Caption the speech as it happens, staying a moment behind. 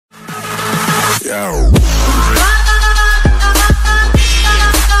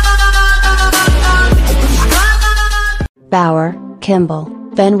Bauer, Kimble,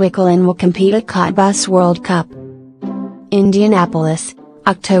 Van Wicklen will compete at Cottbus World Cup. Indianapolis,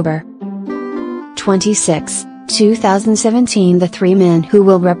 October 26, 2017. The three men who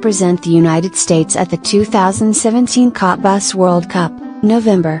will represent the United States at the 2017 Cottbus World Cup,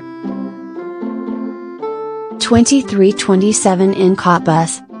 November 23-27 in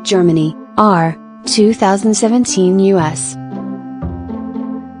Cottbus, Germany, are 2017 U.S.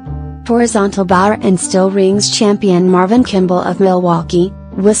 horizontal bar and still rings champion Marvin Kimble of Milwaukee,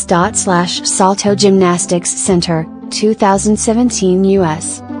 Wis./Salto Gymnastics Center, 2017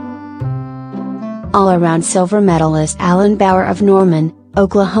 U.S. All-around silver medalist Alan Bauer of Norman,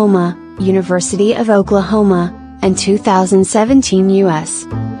 Oklahoma, University of Oklahoma, and 2017 U.S.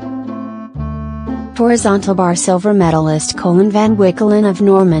 horizontal bar silver medalist Colin Van Wicklen of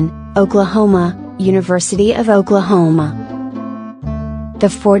Norman, Oklahoma, University of Oklahoma. The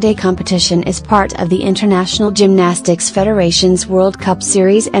four-day competition is part of the International Gymnastics Federation's World Cup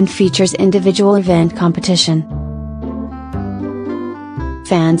Series and features individual event competition.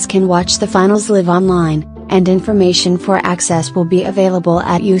 Fans can watch the finals live online, and information for access will be available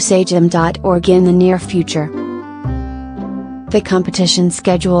at usagym.org in the near future. The competition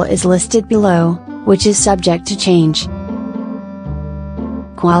schedule is listed below, which is subject to change.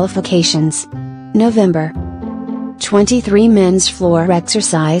 Qualifications: November 23 men's floor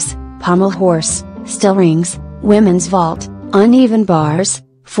exercise, pommel horse, still rings, women's vault, uneven bars,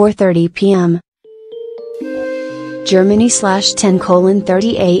 4:30 p.m.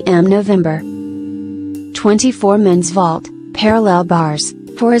 Germany/10:30 a.m. November 24 men's vault, parallel bars,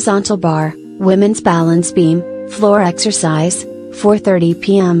 horizontal bar, women's balance beam, floor exercise, 4:30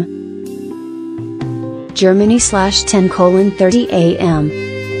 p.m. Germany/10:30 a.m.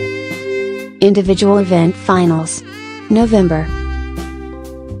 Individual event finals. November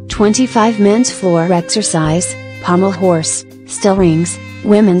 25 men's floor exercise, pommel horse, still rings,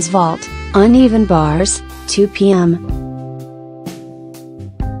 women's vault, uneven bars, 2 p.m.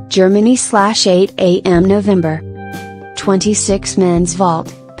 Germany/8 a.m. November 26 men's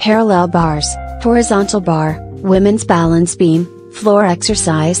vault, parallel bars, horizontal bar, women's balance beam, floor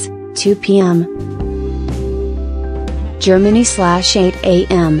exercise, 2 p.m. Germany/8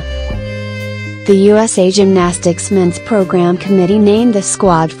 a.m. The USA Gymnastics Men's Program Committee named the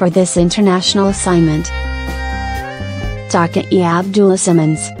squad for this international assignment. Dr. Abdullah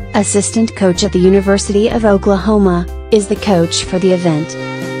Simmons, assistant coach at the University of Oklahoma, is the coach for the event.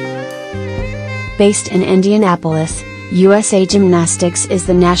 Based in Indianapolis, USA Gymnastics is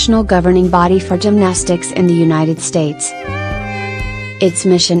the national governing body for gymnastics in the United States. Its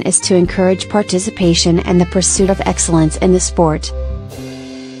mission is to encourage participation and the pursuit of excellence in the sport.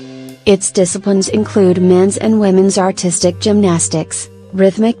 Its disciplines include men's and women's artistic gymnastics,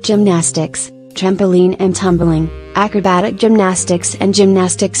 rhythmic gymnastics, trampoline and tumbling, acrobatic gymnastics and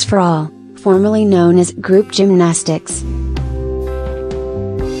gymnastics for all, formerly known as group gymnastics.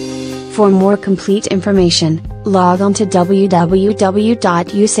 For more complete information, log on to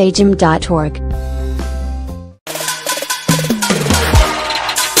www.usagym.org.